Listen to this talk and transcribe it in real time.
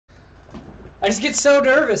I just get so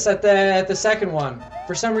nervous at the second one.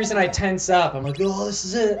 For some reason, I tense up. I'm like, oh, this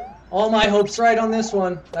is it. All my hopes right on this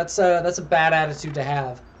one. That's a bad attitude to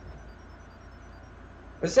have.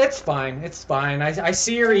 But it's fine. It's fine. I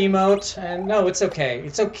see your emote, and no, it's okay.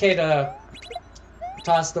 It's okay to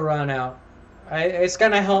toss the run out. It's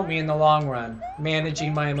gonna help me in the long run,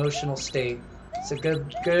 managing my emotional state. It's a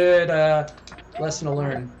good lesson to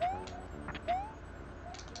learn.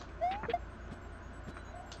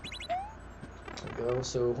 There we go.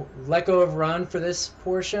 So let go of run for this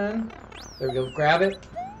portion. There we go. Grab it.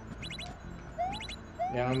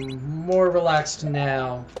 Yeah, I'm more relaxed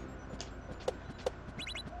now.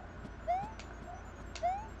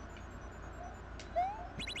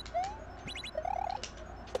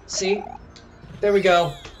 See? There we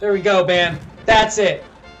go. There we go, man. That's it.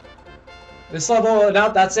 This level,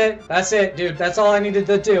 no, that's it. That's it, dude. That's all I needed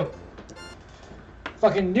to do.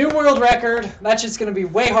 Fucking new world record. That's just gonna be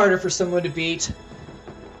way harder for someone to beat.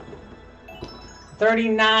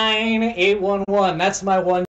 39,811. That's my one.